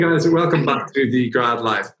Guys, welcome back to the Grad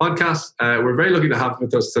Life podcast. We're very lucky to have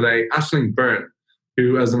with us today Aisling Byrne,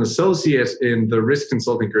 who is an associate in the risk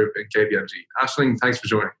consulting group in KPMG. Aisling, thanks for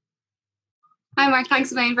joining. Hi Mark,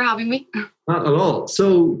 thanks a million for having me. Not at all.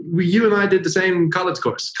 So you and I did the same college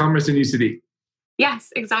course, Commerce in UCD. Yes,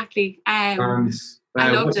 exactly. I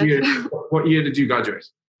loved it. What year did you graduate?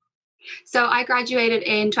 So I graduated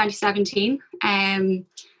in 2017.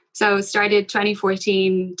 So started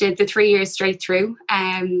 2014, did the 3 years straight through.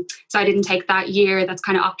 So I didn't take that year. That's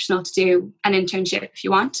kind of optional to do an internship if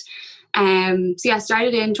you want. So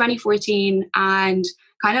started in 2014 and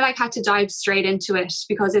kind of like had to dive straight into it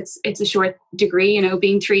because it's a short degree,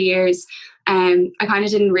 being 3 years. I kind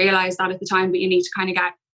of didn't realize that at the time, but you need to kind of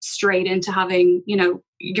get straight into having,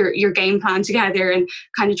 your game plan together and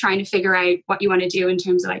kind of trying to figure out what you want to do in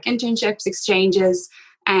terms of like internships, exchanges,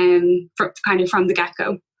 kind of from the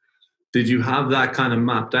get-go. Did you have that kind of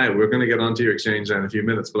mapped out? We're going to get onto your exchange in a few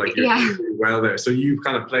minutes, but you're doing really well there. So you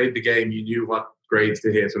kind of played the game, you knew what grades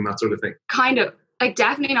to hit and that sort of thing. Kind of.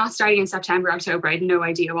 Definitely not starting in September, October. I had no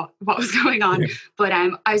idea what was going on. Yeah. But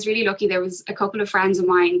I was really lucky. There was a couple of friends of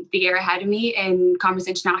mine the year ahead of me in Commerce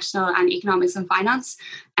International and Economics and Finance.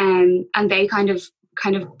 And they kind of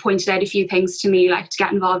pointed out a few things to me, like to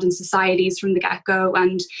get involved in societies from the get-go.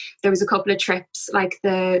 And there was a couple of trips, like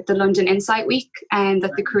the London Insight Week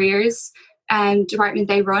that the careers department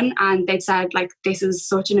they run. And they'd said, this is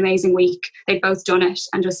such an amazing week. They'd both done it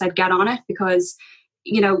and just said, get on it because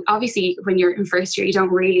obviously when you're in first year, you don't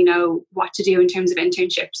really know what to do in terms of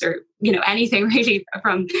internships or, anything really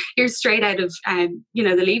from you're straight out of,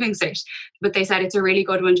 the leaving cert. But they said it's a really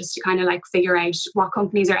good one just to kind of figure out what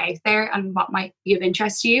companies are out there and what might be of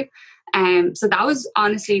interest to you. So that was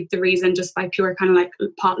honestly the reason, just by pure kind of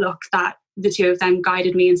potluck, that the two of them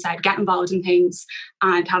guided me and said, get involved in things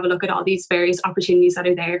and have a look at all these various opportunities that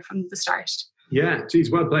are there from the start. Yeah, geez,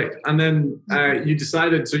 well played. And then you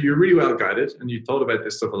decided, so you're really well guided and you thought about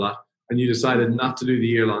this stuff a lot and you decided not to do the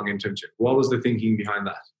year-long internship. What was the thinking behind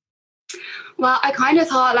that? Well, I kind of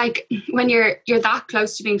thought when you're that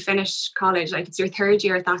close to being finished college, it's your third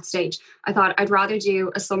year at that stage, I thought I'd rather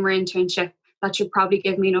do a summer internship that should probably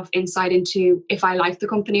give me enough insight into if I like the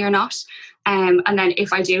company or not. And then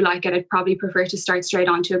if I do like it, I'd probably prefer to start straight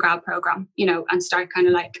onto a grad program, and start kind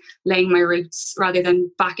of laying my roots rather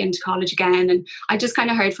than back into college again. And I just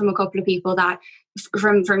kind of heard from a couple of people that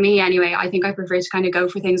for me anyway, I think I prefer to kind of go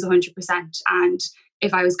for things 100%. And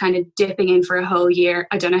if I was kind of dipping in for a whole year,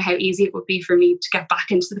 I don't know how easy it would be for me to get back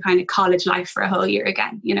into the kind of college life for a whole year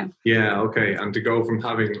again, Yeah, okay. And to go from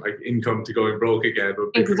having income to going broke again.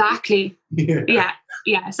 Exactly.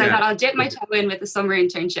 Yeah. So I thought I'll dip my toe in with the summer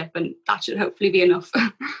internship and that should hopefully be enough.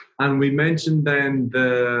 And we mentioned then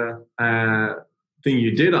the thing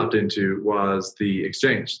you did opt into was the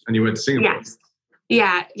exchange and you went to Singapore.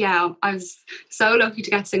 Yes. Yeah. I was so lucky to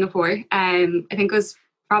get Singapore. I think it was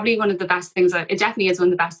probably one of the best things. It definitely is one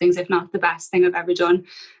of the best things, if not the best thing I've ever done.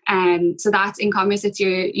 So that's in commerce.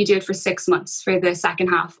 You do it for 6 months for the second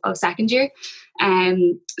half of second year.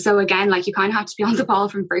 So again, you kind of have to be on the ball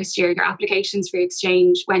from first year. Your applications for your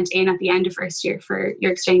exchange went in at the end of first year for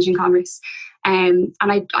your exchange in commerce. And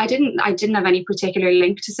I didn't have any particular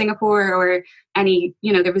link to Singapore or any,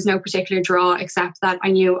 there was no particular draw except that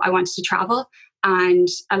I knew I wanted to travel. And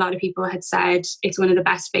a lot of people had said it's one of the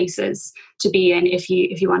best spaces to be in if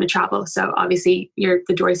you want to travel. So obviously you're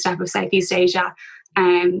the doorstep of Southeast Asia.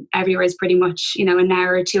 Everywhere is pretty much, an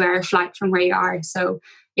hour or 2 hour flight from where you are. So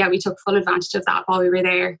yeah, we took full advantage of that while we were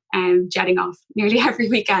there, jetting off nearly every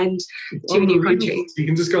weekend to a new country. You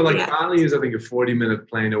can just go Bali is I think a 40-minute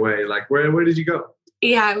plane away. Where did you go?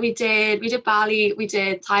 Yeah, we did Bali, we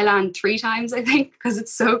did Thailand 3 times, I think, because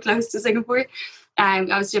it's so close to Singapore. I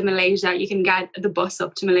was to Malaysia. You can get the bus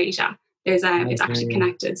up to Malaysia. It's actually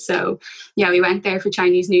connected. So yeah, we went there for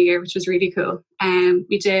Chinese New Year, which was really cool.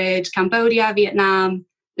 We did Cambodia, Vietnam,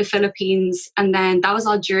 the Philippines, and then that was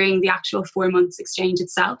all during the actual 4 months exchange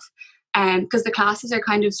itself. Because the classes are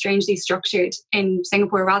kind of strangely structured in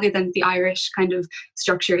Singapore rather than the Irish kind of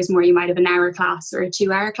structure is more you might have an hour class or a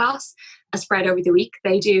 2 hour class spread over the week.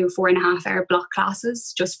 They do 4.5 hour block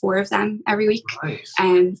classes, just 4 of them every week. Nice.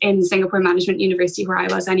 In Singapore Management University where I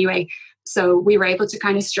was anyway. So we were able to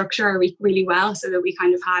kind of structure our week really well so that we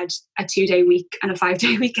kind of had a 2-day week and a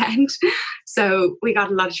 5-day weekend. So we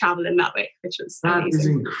got a lot of travel in that way, which was That amazing. is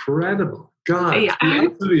incredible. God, yeah.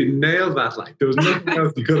 You absolutely nailed that. There was nothing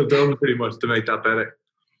else you could have done pretty much to make that better.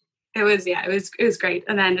 It was great.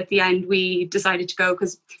 And then at the end we decided to go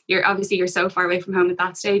because you're so far away from home at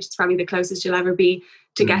that stage. It's probably the closest you'll ever be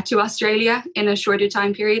to get to Australia in a shorter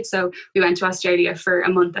time period. So we went to Australia for a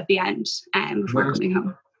month at the end before coming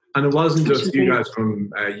home. And it wasn't which just was you really guys from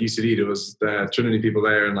UCD. There was the Trinity people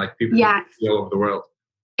there, and like people yeah. from all over the world.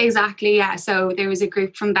 Exactly, yeah. So there was a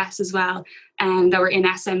group from BESS as well, that were in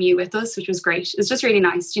SMU with us, which was great. It's just really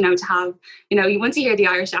nice, to have, once you hear the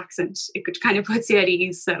Irish accent, it kind of puts you at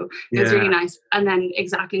ease. So it was really nice. And then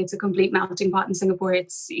exactly, it's a complete melting pot in Singapore.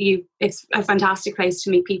 It's a fantastic place to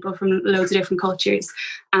meet people from loads of different cultures,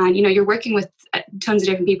 and you're working with tons of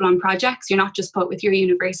different people on projects. You're not just put with your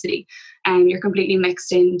university, and you're completely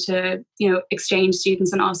mixed into exchange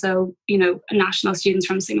students and also national students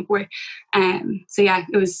from Singapore. So yeah,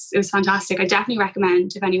 it was fantastic. I definitely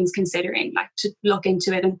recommend, if anyone's considering, like, to look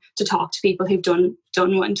into it and to talk to people who've done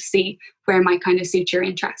one to see where it might kind of suit your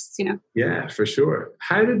interests. Yeah, for sure.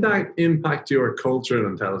 How did that impact your cultural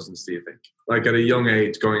intelligence, do you think? Like at a young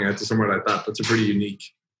age, going out to somewhere like that, that's a pretty unique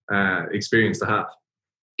experience to have.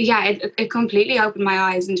 Yeah, it completely opened my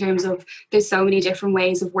eyes in terms of there's so many different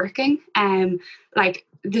ways of working. Like,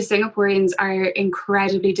 the Singaporeans are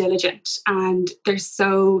incredibly diligent, and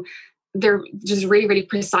they're just really, really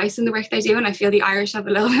precise in the work they do. And I feel the Irish have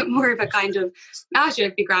a little bit more of a kind of, sure,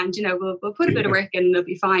 it'll be grand, we'll put a bit of work in and it'll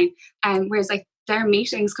be fine. Whereas like their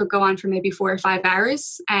meetings could go on for maybe 4 or 5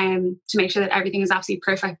 hours to make sure that everything is absolutely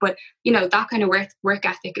perfect. But, that kind of work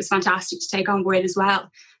ethic is fantastic to take on board as well.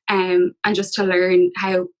 And just to learn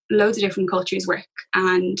how loads of different cultures work.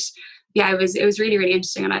 And yeah, it was really, really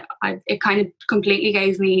interesting. And it kind of completely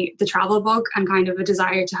gave me the travel bug and kind of a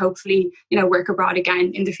desire to hopefully, work abroad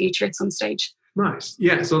again in the future at some stage. Nice.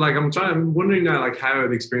 Yeah. So like, I'm wondering now, like, how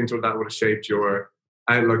the experience of that would have shaped your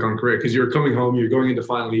outlook on career, because you're coming home, you're going into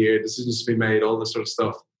final year, decisions to be made, all this sort of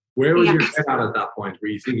stuff. Where was your head at that point? Were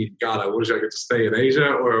you thinking, God, I wish I could stay in Asia,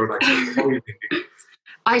 or like, what were you thinking?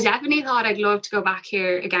 I definitely thought I'd love to go back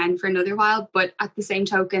here again for another while, but at the same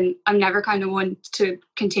token, I'm never kind of one to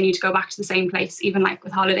continue to go back to the same place, even like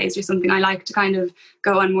with holidays or something. I like to kind of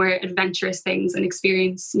go on more adventurous things and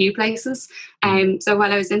experience new places. So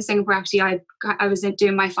while I was in Singapore, actually, I was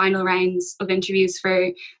doing my final rounds of interviews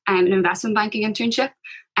for an investment banking internship,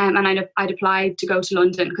 and I'd applied to go to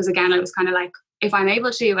London because, again, I was kind of like, if I'm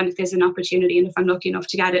able to, and if there's an opportunity, and if I'm lucky enough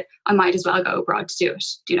to get it, I might as well go abroad to do it,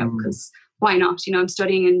 because why not? I'm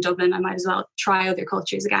studying in Dublin. I might as well try other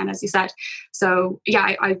cultures again, as you said. So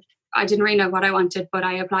yeah, I didn't really know what I wanted, but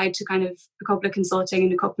I applied to kind of a couple of consulting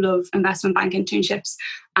and a couple of investment bank internships,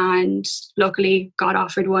 and luckily got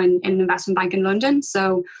offered one in an investment bank in London.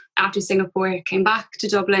 So after Singapore, came back to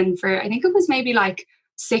Dublin for, I think it was maybe like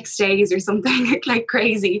 6 days or something, like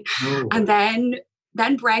crazy. Oh. And then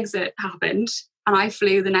Brexit happened, and I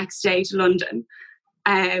flew the next day to London.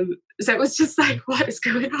 So it was just like, what is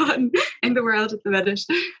going on in the world at the minute?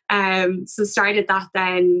 So started that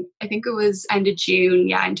then, I think it was end of June,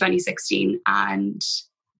 in 2016. And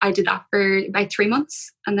I did that for about 3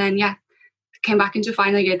 months. And then, came back into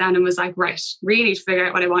final year then and was like, right, really need to figure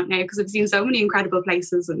out what I want now, because I've seen so many incredible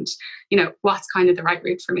places and, what's kind of the right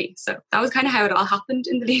route for me. So that was kind of how it all happened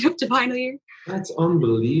in the lead up to final year. That's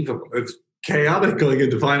unbelievable. It's chaotic going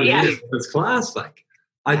into final year. It's class, like.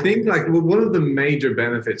 I think like one of the major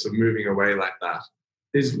benefits of moving away like that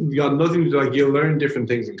is you got nothing to do, like, you'll learn different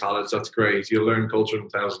things in college. That's great. You'll learn cultural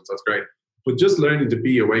intelligence. That's great. But just learning to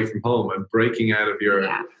be away from home and breaking out of your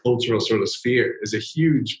cultural sort of sphere is a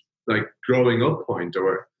huge, like, growing up point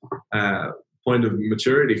or point of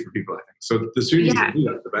maturity for people, I think. So the sooner you can do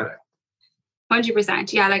that, the better.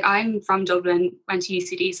 100%. Yeah, like, I'm from Dublin, went to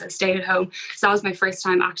UCD, so stayed at home. So that was my first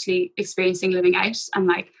time actually experiencing living out, and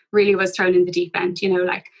like really was thrown in the deep end,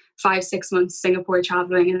 like 5-6 months Singapore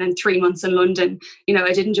traveling and then 3 months in London.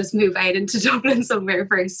 I didn't just move out into Dublin somewhere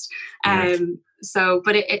first. So,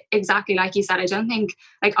 but it exactly like you said, I don't think,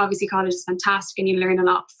 like, obviously college is fantastic and you learn a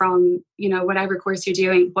lot from, whatever course you're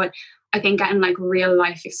doing, but I think getting like real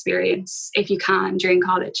life experience, if you can, during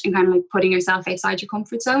college, and kind of like putting yourself outside your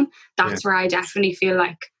comfort zone, that's where I definitely feel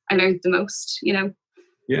like I learned the most,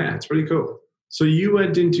 Yeah, it's pretty cool. So you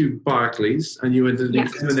went into Barclays and you went into the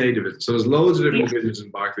M&A division. So there's loads of different divisions in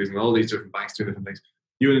Barclays and all these different banks doing different things.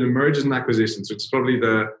 You went into mergers and acquisitions, which is probably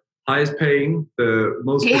the highest paying, the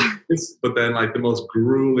most, but then like the most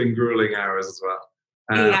grueling hours as well.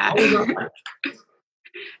 How was that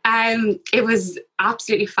like? It was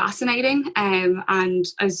absolutely fascinating, and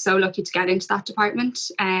I was so lucky to get into that department.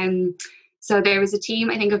 So there was a team,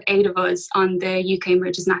 I think, of 8 of us on the UK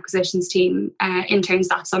Mergers and Acquisitions team, interns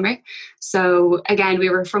that summer. So again, we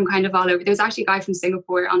were from kind of all over. There was actually a guy from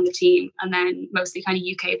Singapore on the team, and then mostly kind of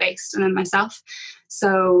UK based, and then myself.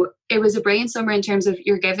 So it was a brilliant summer in terms of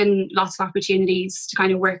you're given lots of opportunities to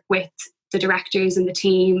kind of work with the directors and the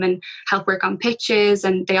team and help work on pitches.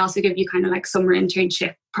 And they also give you kind of like summer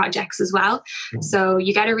internship projects as well. So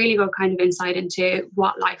you get a really good kind of insight into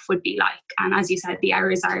what life would be like. And as you said, the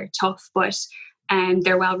hours are tough, but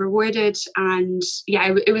they're well rewarded. And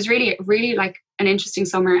yeah, it was really, really like an interesting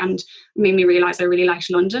summer and made me realize I really liked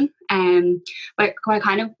London. But what I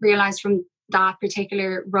kind of realized from that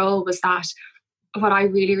particular role was that what I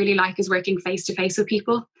really, really like is working face to face with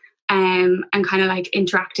people. And kind of like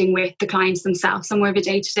interacting with the clients themselves on more of a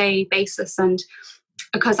day-to-day basis. And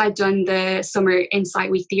because I'd done the summer insight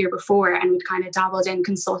week the year before and we'd kind of dabbled in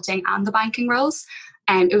consulting and the banking roles,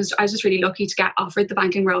 I was just really lucky to get offered the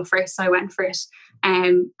banking role first, so I went for it.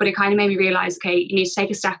 But it kind of made me realise, okay, you need to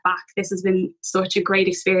take a step back. This has been such a great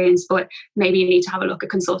experience, but maybe you need to have a look at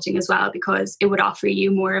consulting as well, because it would offer you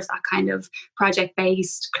more of that kind of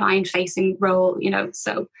project-based, client-facing role,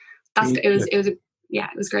 So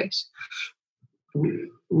it was great.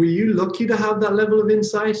 Were you lucky to have that level of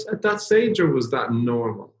insight at that stage, or was that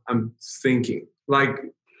normal? I'm thinking, like,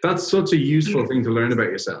 that's such a useful thing to learn about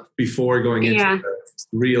yourself before going into the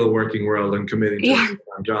real working world and committing to a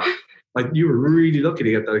full-time job. Like, you were really lucky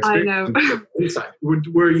to get that experience. I know. Insight.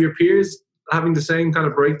 Were your peers having the same kind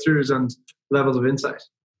of breakthroughs and levels of insight?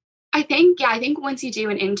 I think once you do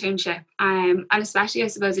an internship, and especially I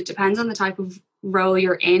suppose it depends on the type of role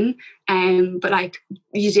you're in, but like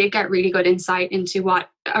you did get really good insight into what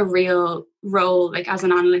a real role like as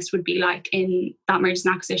an analyst would be like in that mergers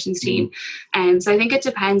and acquisitions team. So I think it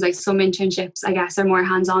depends. Like some internships I guess are more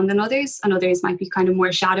hands-on than others, and others might be kind of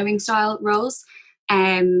more shadowing style roles.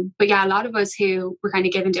 But yeah, a lot of us who were kind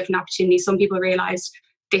of given different opportunities, some people realized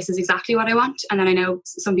this is exactly what I want, and then I know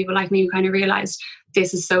some people like me who kind of realized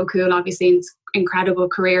this is so cool, obviously it's incredible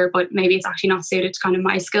career, but maybe it's actually not suited to kind of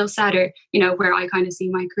my skill set or where I kind of see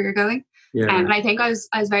my career going. And I think I was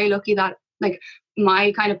very lucky that like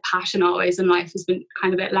my kind of passion always in life has been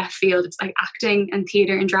kind of a bit left field. It's like acting and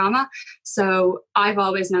theatre and drama. So I've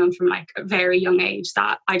always known from like a very young age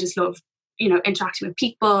that I just love interacting with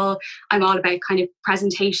people. I'm all about kind of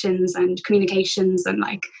presentations and communications, and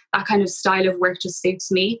like that kind of style of work just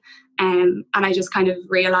suits me. And I just kind of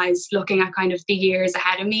realized, looking at kind of the years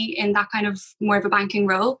ahead of me in that kind of more of a banking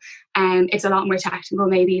role, it's a lot more technical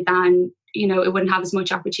maybe than, it wouldn't have as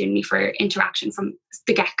much opportunity for interaction from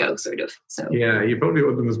the get-go sort of. So yeah, you probably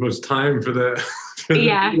wouldn't have as much time for the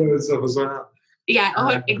stuff as well.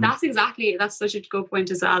 That's such a good point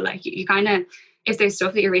as well. Like you kind of, if there's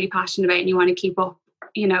stuff that you're really passionate about and you want to keep up,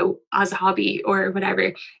 as a hobby or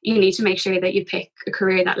whatever, you need to make sure that you pick a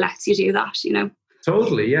career that lets you do that,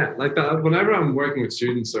 Totally, yeah. Like that, whenever I'm working with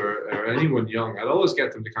students or anyone young, I'd always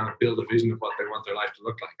get them to kind of build a vision of what they want their life to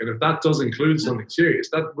look like. And if that does include something serious,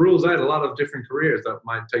 that rules out a lot of different careers that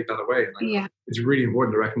might take that away. And it's really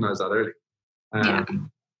important to recognize that early.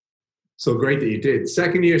 So great that you did.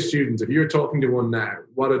 Second year students, if you're talking to one now,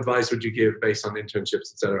 what advice would you give based on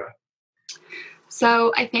internships, etc.?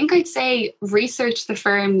 So I think I'd say research the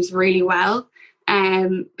firms really well.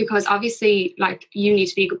 Because obviously like you need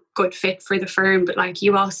to be a good fit for the firm, but like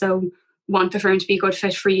you also want the firm to be a good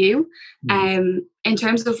fit for you. In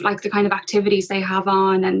terms of like the kind of activities they have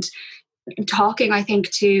on, and talking, I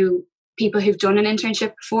think, to people who've done an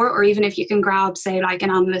internship before, or even if you can grab, say, like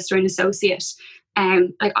an analyst or an associate.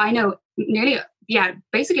 Like I know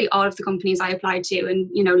basically all of the companies I applied to and,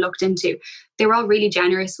 looked into, they were all really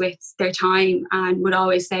generous with their time and would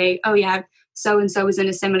always say, oh yeah, so-and-so was in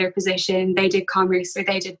a similar position, they did commerce or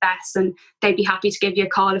they did BESS, and they'd be happy to give you a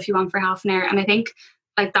call if you want for half an hour. And I think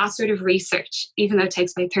like that sort of research, even though it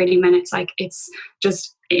takes like 30 minutes, like it's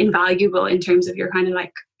just invaluable in terms of your kind of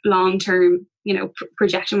like long-term,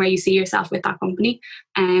 projection where you see yourself with that company.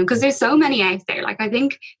 Because there's so many out there. Like I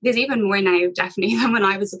think there's even more now definitely than when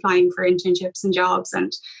I was applying for internships and jobs.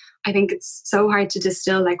 And I think it's so hard to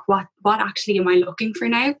distill like what actually am I looking for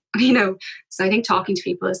now? So I think talking to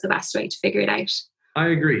people is the best way to figure it out. I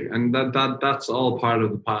agree. And that's all part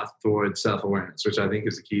of the path towards self-awareness, which I think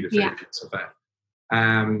is the key to figuring yourself out.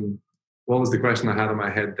 What was the question I had in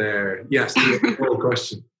my head there? Yes, the whole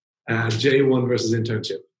question. J1 versus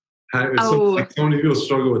internship. So many people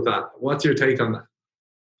struggle with that. What's your take on that?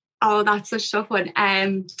 Oh, that's such a tough one.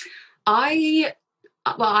 I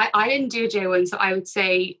didn't do a J1, so I would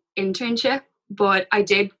say internship, but I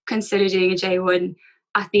did consider doing a J1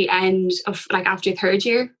 at the end of like after third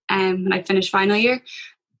year, when I finished final year.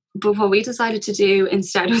 But what we decided to do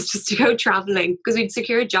instead was just to go traveling, because we'd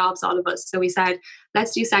secured jobs, all of us. So we said,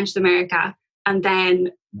 let's do Central America, and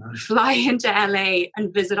then fly into LA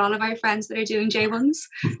and visit all of our friends that are doing J1s.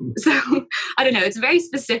 So I don't know, it's a very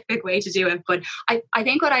specific way to do it. But I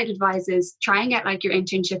think what I'd advise is try and get like your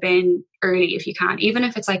internship in early if you can, even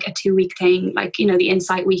if it's like a 2-week thing, like, you know, the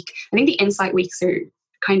Insight Week. I think the Insight Weeks are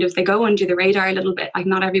kind of, they go under the radar a little bit, like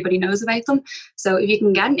not everybody knows about them. So if you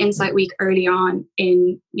can get an Insight Week early on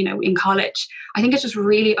in, you know, in college, I think it just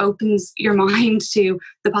really opens your mind to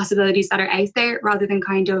the possibilities that are out there, rather than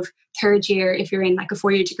kind of third year, if you're in like a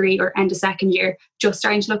 4-year degree, or end of second year, just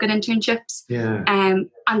starting to look at internships. Yeah. And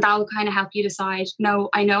that will kind of help you decide, no,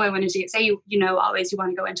 I know I want to do it. Say you know, always you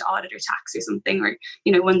want to go into audit or tax or something, or,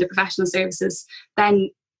 you know, one of the professional services,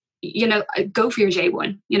 then, you know, go for your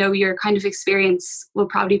J1. You know, your kind of experience will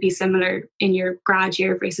probably be similar in your grad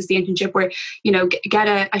year versus the internship, where, you know,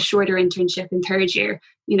 get a shorter internship in third year,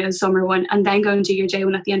 you know, summer one, and then go and do your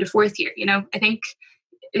J1 at the end of fourth year. You know, I think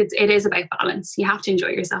it is about balance. You have to enjoy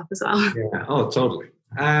yourself as well. Yeah. Oh, totally.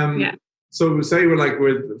 Yeah. So say we're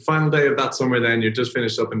the final day of that summer, then you just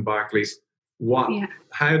finished up in Barclays.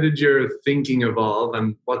 How did your thinking evolve,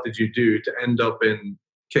 and what did you do to end up in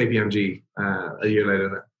KPMG a year later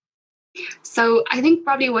then? So I think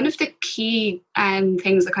probably one of the key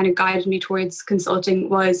things that kind of guided me towards consulting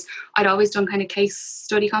was I'd always done kind of case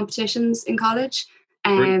study competitions in college.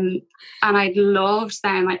 And I loved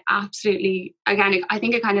them. I absolutely, again, I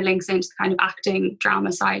think it kind of links into the kind of acting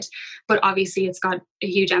drama side, but obviously it's got a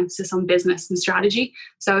huge emphasis on business and strategy.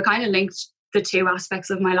 So it kind of linked the two aspects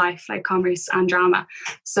of my life, like commerce and drama.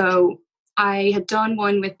 So I had done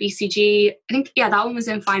one with BCG. I think, that one was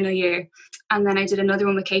in final year. And then I did another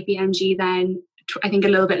one with KPMG then, I think a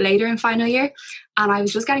little bit later in final year. And I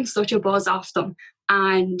was just getting such a buzz off them.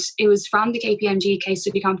 And it was from the KPMG case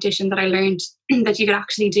study competition that I learned that you could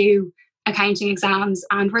actually do accounting exams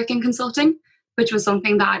and work in consulting, which was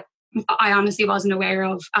something that I honestly wasn't aware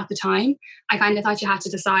of at the time. I kind of thought you had to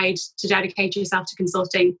decide to dedicate yourself to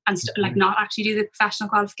consulting and like not actually do the professional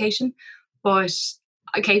qualification. But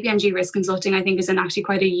KPMG Risk Consulting, I think, is in actually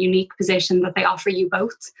quite a unique position that they offer you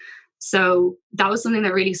both. So that was something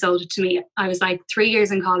that really sold it to me. I was like 3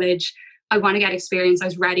 years in college. I want to get experience. I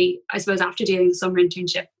was ready, I suppose, after doing the summer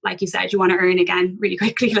internship. Like you said, you want to earn again really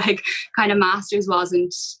quickly. Like kind of masters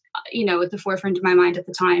wasn't, you know, at the forefront of my mind at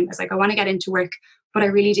the time. I was like, I want to get into work, but I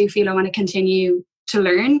really do feel I want to continue to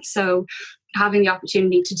learn. So having the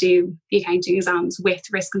opportunity to do the accounting exams with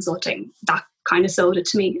Risk Consulting, that kind of sold it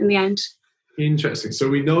to me in the end. Interesting. So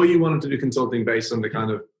we know you wanted to do consulting based on the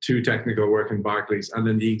kind of too technical work in Barclays, and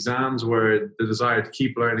then the exams were the desire to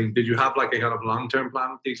keep learning. Did you have like a kind of long-term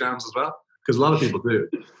plan with the exams as well? Because a lot of people do.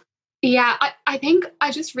 Yeah, I think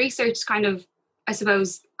I just researched kind of, I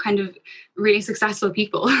suppose, kind of really successful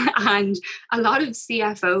people. And a lot of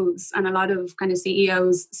CFOs and a lot of kind of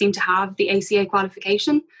CEOs seem to have the ACA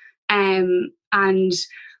qualification. And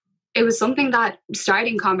it was something that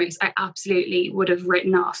starting commerce, I absolutely would have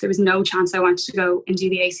written off. There was no chance I wanted to go and do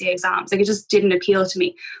the ACA exams. Like it just didn't appeal to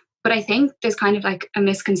me. But I think there's kind of like a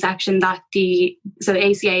misconception that the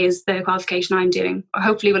ACA is the qualification I'm doing, or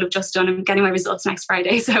hopefully will have just done. I'm getting my results next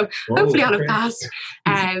Friday, so hopefully I'll have passed.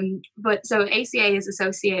 But so ACA is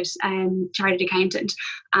Associate Chartered Accountant,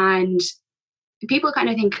 and people kind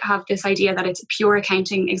of have this idea that it's a pure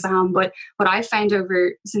accounting exam, but what I've found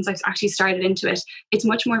over since I've actually started into it, it's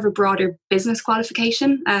much more of a broader business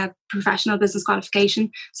qualification, professional business qualification.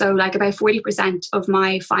 So like about 40% of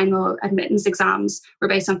my final admittance exams were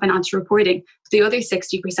based on financial reporting. The other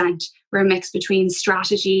 60% were a mix between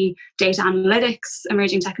strategy, data analytics,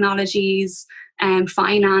 emerging technologies,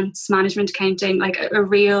 finance, management accounting, like a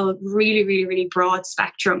real, really, really, really broad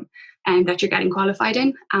spectrum that you're getting qualified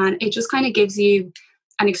in. And it just kind of gives you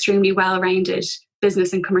an extremely well-rounded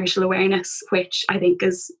business and commercial awareness, which I think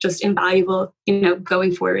is just invaluable, you know,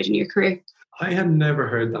 going forward in your career. I had never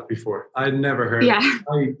heard that before. I'd never heard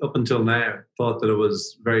I, up until now, thought that it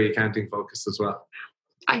was very accounting focused as well.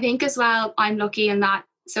 I think as well, I'm lucky in that.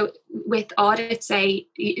 So with audit, say,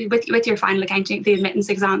 with your final accounting, the admittance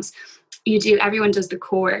exams, everyone does the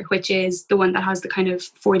core, which is the one that has the kind of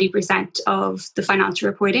 40% of the financial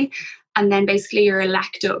reporting. And then basically your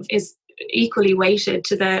elective is equally weighted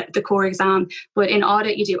to the core exam. But in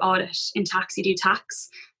audit, you do audit. In tax, you do tax.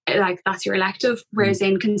 Like that's your elective. Whereas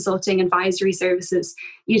in consulting advisory services,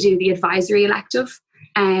 you do the advisory elective.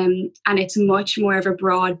 And it's much more of a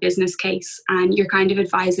broad business case. And you're kind of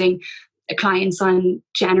advising clients on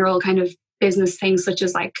general kind of business things such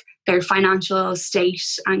as like their financial state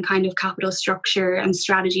and kind of capital structure and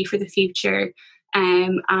strategy for the future.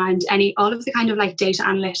 And all of the kind of like data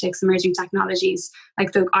analytics, emerging technologies,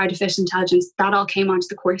 like the artificial intelligence, that all came onto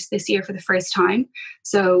the course this year for the first time.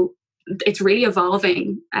 So it's really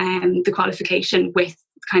evolving the qualification with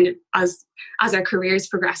kind of as our careers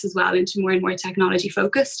progress as well into more and more technology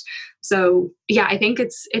focused. So yeah, I think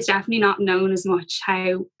it's definitely not known as much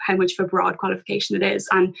how much of a broad qualification it is,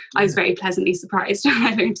 and I was very pleasantly surprised when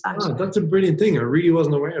I learned that. Oh, that's a brilliant thing. I really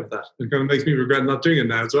wasn't aware of that. It kind of makes me regret not doing it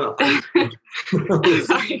now as well.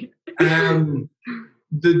 Sorry.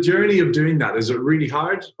 The journey of doing that, is it really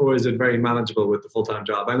hard or is it very manageable with the full-time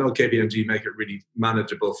job? I know KPMG make it really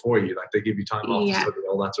manageable for you, like they give you time off to study,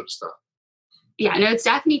 all that sort of stuff. Yeah, no, it's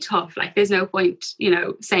definitely tough. Like there's no point,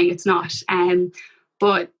 saying it's not.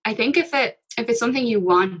 But I think if it's something you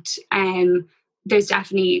want, there's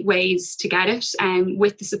definitely ways to get it.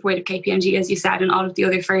 With the support of KPMG, as you said, and all of the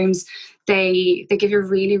other firms, they give you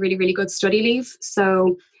really, really, really good study leave.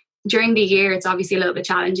 So during the year, it's obviously a little bit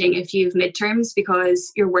challenging if you've midterms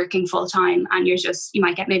because you're working full time and you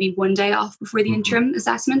might get maybe one day off before the interim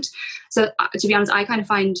assessment. So to be honest, I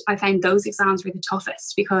found those exams were the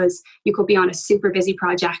toughest because you could be on a super busy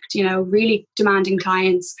project, really demanding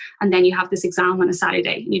clients, and then you have this exam on a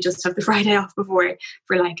Saturday and you just have the Friday off before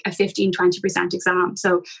for like a 15-20% exam.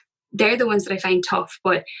 So they're the ones that I find tough,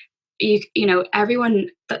 but everyone,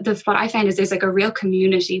 what I find is there's like a real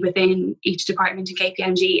community within each department in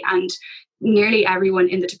KPMG, and nearly everyone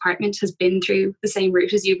in the department has been through the same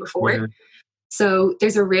route as you before. Yeah. So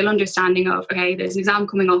there's a real understanding of, okay, there's an exam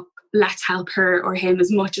coming up, let's help her or him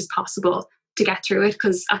as much as possible to get through it,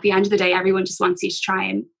 because at the end of the day, everyone just wants you to try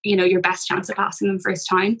and, your best chance of passing them first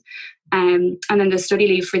time. And then the study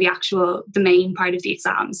leave for the main part of the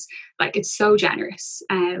exams, like it's so generous.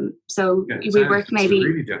 So we work maybe... It's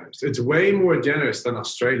really generous. It's way more generous than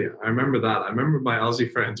Australia. I remember that. I remember my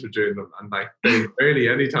Aussie friends were doing them and like they barely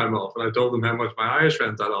any time off. And I told them how much my Irish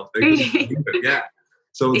friends had off. They couldn't believe it. Yeah.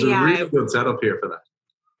 So it's a really good setup here for that.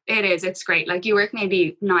 It is. It's great. Like you work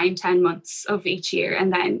maybe 9-10 months of each year,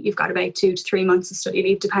 and then you've got about 2 to 3 months of study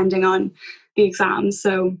leave depending on the exams.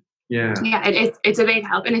 So it's a big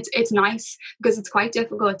help, and it's nice because it's quite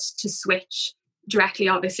difficult to switch directly.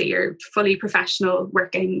 Obviously, you're fully professional,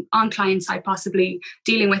 working on client side, possibly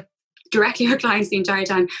dealing with directly with clients the entire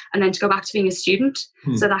time, and then to go back to being a student.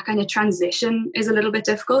 So that kind of transition is a little bit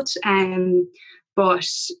difficult. But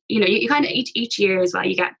you kind of each year as well,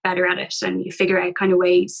 you get better at it and you figure out kind of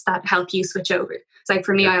ways that help you switch over. So like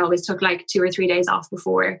for me, I always took like 2 or 3 days off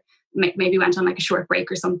before, maybe went on like a short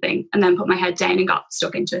break or something, and then put my head down and got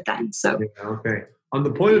stuck into it then. So okay. On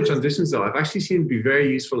the point of transitions though, I've actually seen it be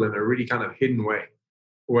very useful in a really kind of hidden way,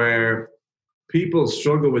 where people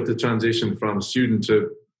struggle with the transition from student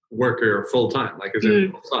to worker full time, like as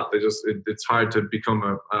in full stop. It's hard to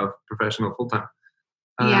become a professional full time.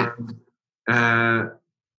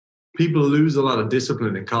 People lose a lot of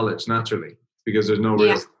discipline in college naturally because there's no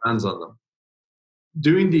real hands on them.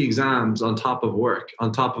 Doing the exams on top of work,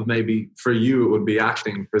 on top of maybe for you it would be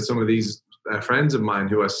acting. For some of these friends of mine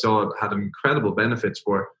who I saw had incredible benefits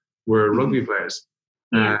for were rugby players.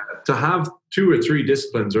 To have 2 or 3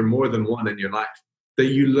 disciplines or more than one in your life, that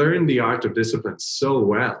you learn the art of discipline so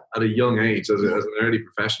well at a young age as an early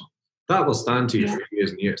professional, that will stand to you for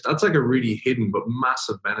years and years. That's like a really hidden but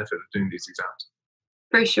massive benefit of doing these exams.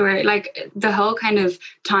 For sure. Like the whole kind of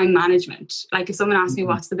time management. Like if someone asks me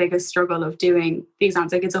what's the biggest struggle of doing the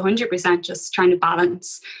exams, like it's 100% just trying to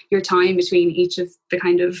balance your time between each of the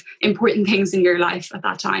kind of important things in your life at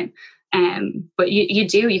that time. But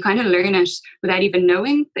you kind of learn it without even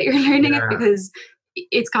knowing that you're learning it, because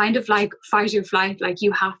it's kind of like fight or flight. Like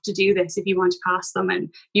you have to do this if you want to pass them, and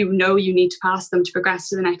you need to pass them to progress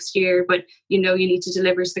to the next year, but you need to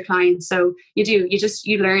deliver to the client. So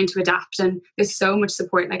you learn to adapt, and there's so much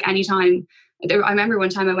support. Like anytime, I remember one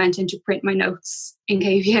time I went in to print my notes in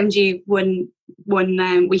KPMG one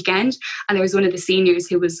weekend, and there was one of the seniors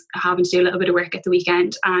who was having to do a little bit of work at the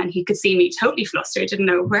weekend, and he could see me totally flustered, didn't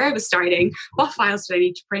know where I was starting, what files did I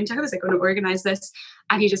need to print, how was I going to organize this.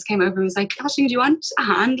 And he just came over and was like, Aisling, do you want a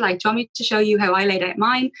hand? Like, do you want me to show you how I laid out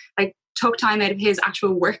mine? Like, took time out of his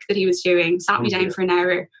actual work that he was doing, sat me down for an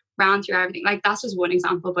hour, ran through everything. Like, that's just one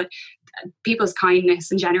example. But people's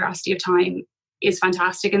kindness and generosity of time is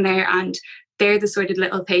fantastic in there. And they're the sort of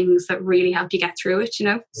little things that really help you get through it,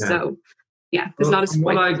 So, there's a lot of support. From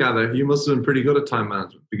what I gather, you must have been pretty good at time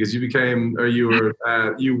management, because you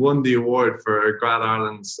won the award for Grad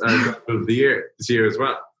Ireland's Graduate of the Year this year as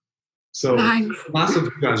well. So thanks.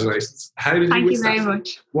 Massive congratulations. How did Thank you you very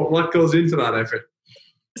much. What goes into that effort?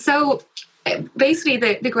 So basically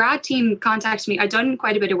the grad team contacted me. I'd done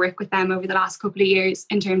quite a bit of work with them over the last couple of years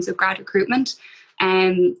in terms of grad recruitment.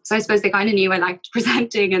 So I suppose they kind of knew I liked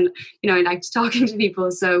presenting and, I liked talking to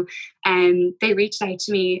people. So they reached out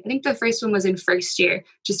to me. I think the first one was in first year,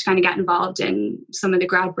 just to kind of get involved in some of the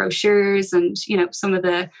grad brochures and, some of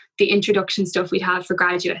the introduction stuff we'd have for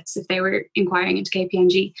graduates if they were inquiring into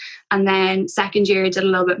KPMG. And then second year did a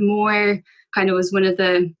little bit more, kind of was one of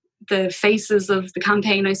the faces of the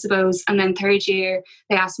campaign, I suppose. And then third year,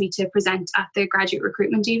 they asked me to present at the graduate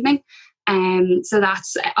recruitment evening. So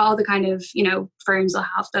that's all the kind of, firms will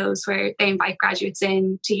have those where they invite graduates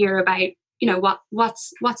in to hear about,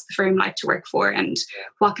 what's the firm like to work for and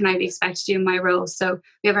what can I be expected to do in my role. So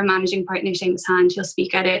we have our managing partner, Seamus Hand, he'll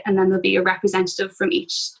speak at it, and then there'll be a representative from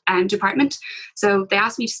each department. So they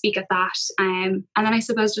asked me to speak at that. And then I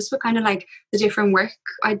suppose just with kind of like the different work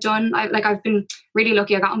I'd done, I've been really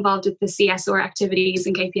lucky. I got involved with the CSR activities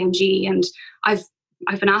in KPMG, and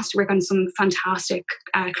I've been asked to work on some fantastic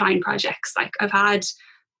client projects. Like I've had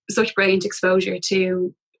such brilliant exposure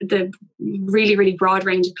to the really, really broad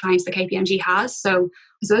range of clients that KPMG has. So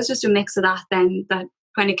it's just a mix of that then, that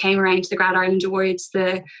when it came around to the Grad Ireland Awards,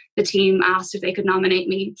 the team asked if they could nominate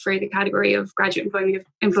me for the category of Graduate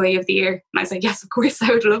Employee of the Year. And I was like, yes, of course, I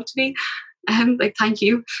would love to be. Thank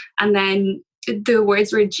you. And then the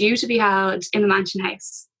awards were due to be held in the Mansion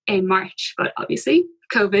House in March, but obviously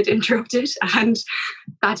COVID interrupted and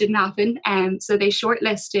that didn't happen. So they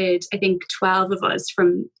shortlisted, I think, 12 of us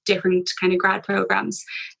from different kind of grad programs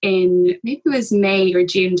in maybe it was May or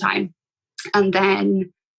June time. And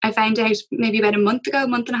then I found out maybe about a month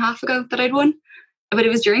and a half ago that I'd won. But it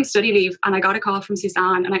was during study leave and I got a call from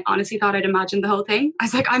Suzanne and I honestly thought I'd imagined the whole thing. I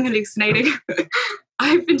was like, I'm hallucinating.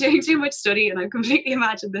 I've been doing too much study and I've completely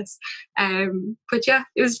imagined this. But yeah,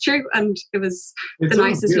 it was true, and it's the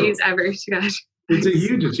nicest news ever to get. It's a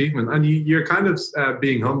huge achievement, and you're kind of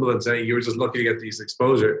being humble and saying you were just lucky to get this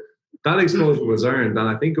exposure. That exposure was earned, and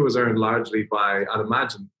I think it was earned largely by, I'd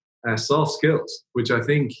imagine, soft skills, which I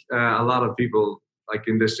think a lot of people like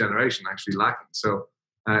in this generation actually lacking. So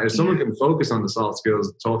if someone can focus on the soft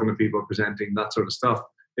skills, talking to people, presenting, that sort of stuff,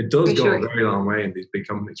 it does go a very long way in these big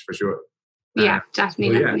companies for sure. Yeah,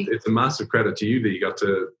 definitely. Yeah, it's a massive credit to you that you got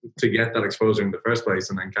to get that exposure in the first place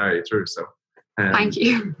and then carry it through. So thank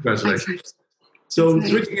you. Congratulations. Thanks. So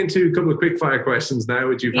switching into a couple of quick fire questions now,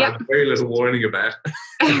 which you've had very little warning about.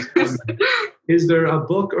 Is there a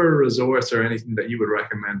book or a resource or anything that you would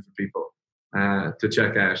recommend for people to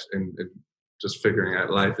check out in just figuring out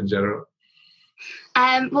life in general?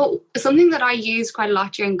 Well, something that I used quite a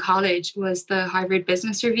lot during college was the Harvard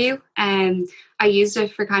Business Review. I used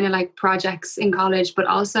it for kind of like projects in college, but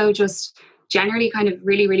also just generally kind of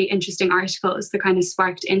really, really interesting articles that kind of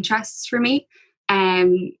sparked interests for me.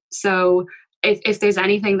 So if there's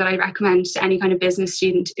anything that I recommend to any kind of business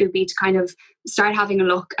student, it would be to kind of start having a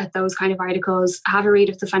look at those kind of articles, have a read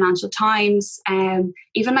of the Financial Times,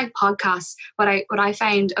 even like podcasts. What I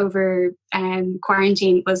found over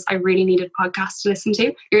quarantine was I really needed podcasts to listen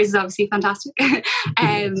to. Yours is obviously fantastic.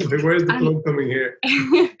 Where's the plug coming here?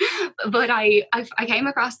 But I came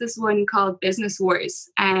across this one called Business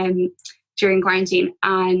Wars during quarantine,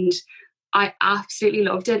 and I absolutely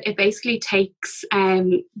loved it. It basically takes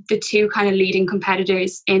the two kind of leading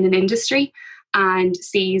competitors in an industry and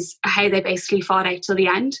sees how they basically fought out till the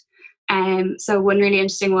end. So one really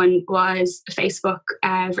interesting one was Facebook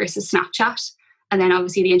versus Snapchat. And then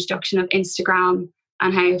obviously the introduction of Instagram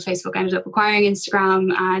and how Facebook ended up acquiring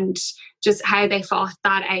Instagram and just how they fought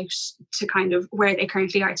that out to kind of where they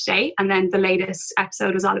currently are today. And then the latest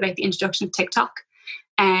episode was all about the introduction of TikTok.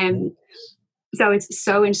 So it's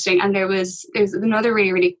so interesting. And there's another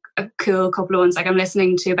really, really cool couple of ones. Like I'm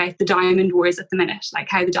listening to about the diamond wars at the minute, like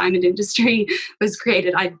how the diamond industry was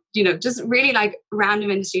created. Just really like random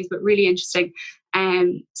industries, but really interesting.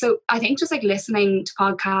 So I think just like listening to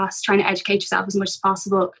podcasts, trying to educate yourself as much as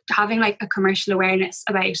possible, having like a commercial awareness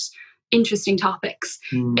about interesting topics.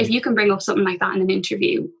 If you can bring up something like that in an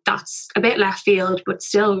interview, that's a bit left field, but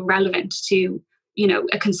still relevant to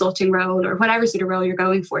a consulting role or whatever sort of role you're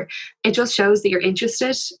going for. It just shows that you're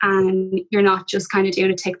interested and you're not just kind of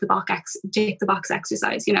doing a tick the box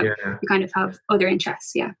exercise. You kind of have other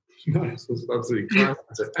interests. Yeah. Nice. That's absolutely class.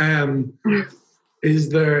 Is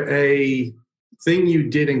there a thing you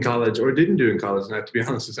did in college or didn't do in college? Now, to be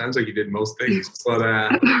honest, it sounds like you did most things,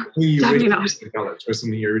 but you wish you did in college, or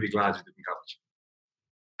something you're really glad you did in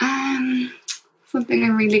college? Something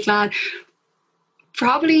I'm really glad.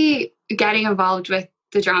 Probably getting involved with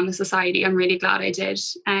the Drama Society. I'm really glad I did.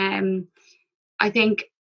 I think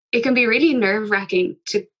it can be really nerve-wracking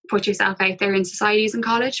to put yourself out there in societies in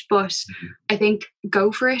college, but I think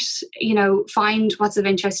go for it, find what's of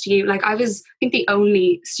interest to you. Like I think the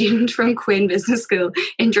only student from Quinn Business School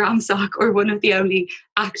in Dramsoc, or one of the only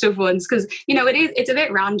active ones, because it's a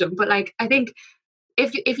bit random, but like I think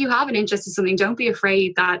if you have an interest in something, don't be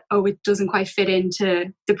afraid that, it doesn't quite fit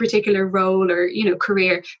into the particular role or,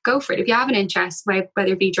 career. Go for it. If you have an interest, whether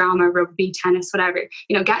it be drama, rugby, tennis, whatever,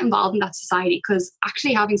 get involved in that society, because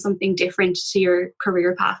actually having something different to your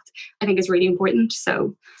career path, I think is really important.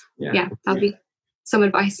 So yeah that'll be some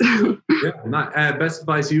advice. Best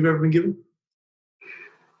advice you've ever been given?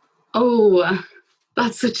 Oh,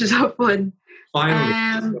 that's such a tough one.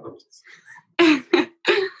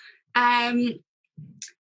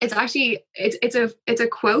 It's actually it's a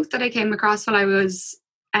quote that I came across while I was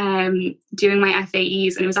doing my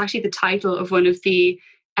FAEs, and it was actually the title of one of the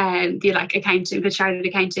Chartered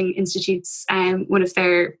Accounting Institute's one of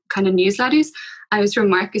their kind of newsletters. I was from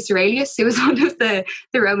Marcus Aurelius, who was one of the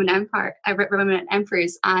Roman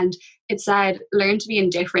emperors, and it said, "Learn to be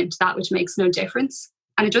indifferent to that which makes no difference,"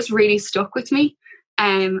 and it just really stuck with me,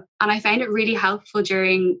 and I found it really helpful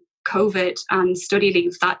during COVID and study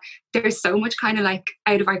leave, that there's so much kind of like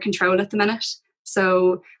out of our control at the minute.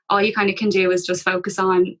 So all you kind of can do is just focus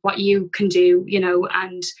on what you can do,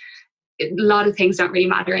 and a lot of things don't really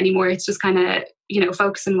matter anymore. It's just kind of,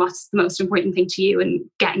 focus on what's the most important thing to you and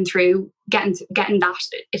getting that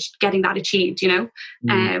achieved,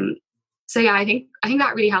 So yeah, I think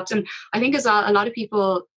that really helps. And I think as well, a lot of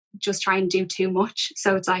people just try and do too much.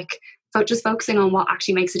 So it's like just focusing on what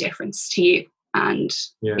actually makes a difference to you. And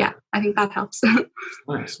I think that helps.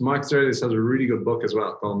 Nice. Marcus Aurelius has a really good book as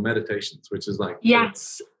well called Meditations, which is like,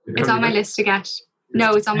 yes, it's on my list to get.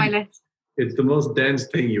 No, it's on my list. It's the most dense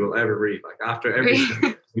thing you will ever read. Like after every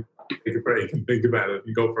you take a break and think about it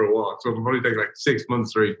and go for a walk. So it'll probably take like 6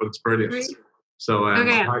 months to read, but it's brilliant. Really? So I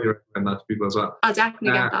highly recommend that to people as well. I'll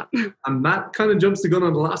definitely get that. And that kind of jumps the gun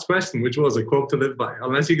on the last question, which was a quote to live by.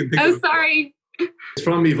 Unless you can think of it. Sorry. It's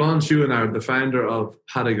from Yvon Chouinard, the founder of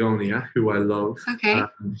Patagonia, who I love. Okay.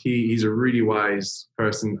 He's a really wise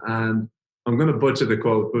person. And I'm going to butcher the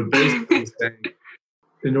quote, but basically he's saying,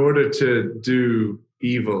 in order to do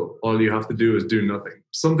evil, all you have to do is do nothing.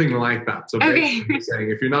 Something like that. So basically he's saying,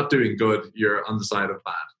 if you're not doing good, you're on the side of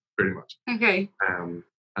bad, pretty much. Okay.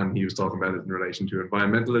 And he was talking about it in relation to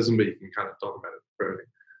environmentalism, but you can kind of talk about it further.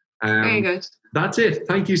 Very good. That's it.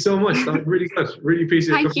 Thank you so much. That was really good. Really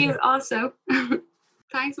appreciate it. Thank you also.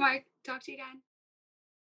 Thanks, Mark. Talk to you again.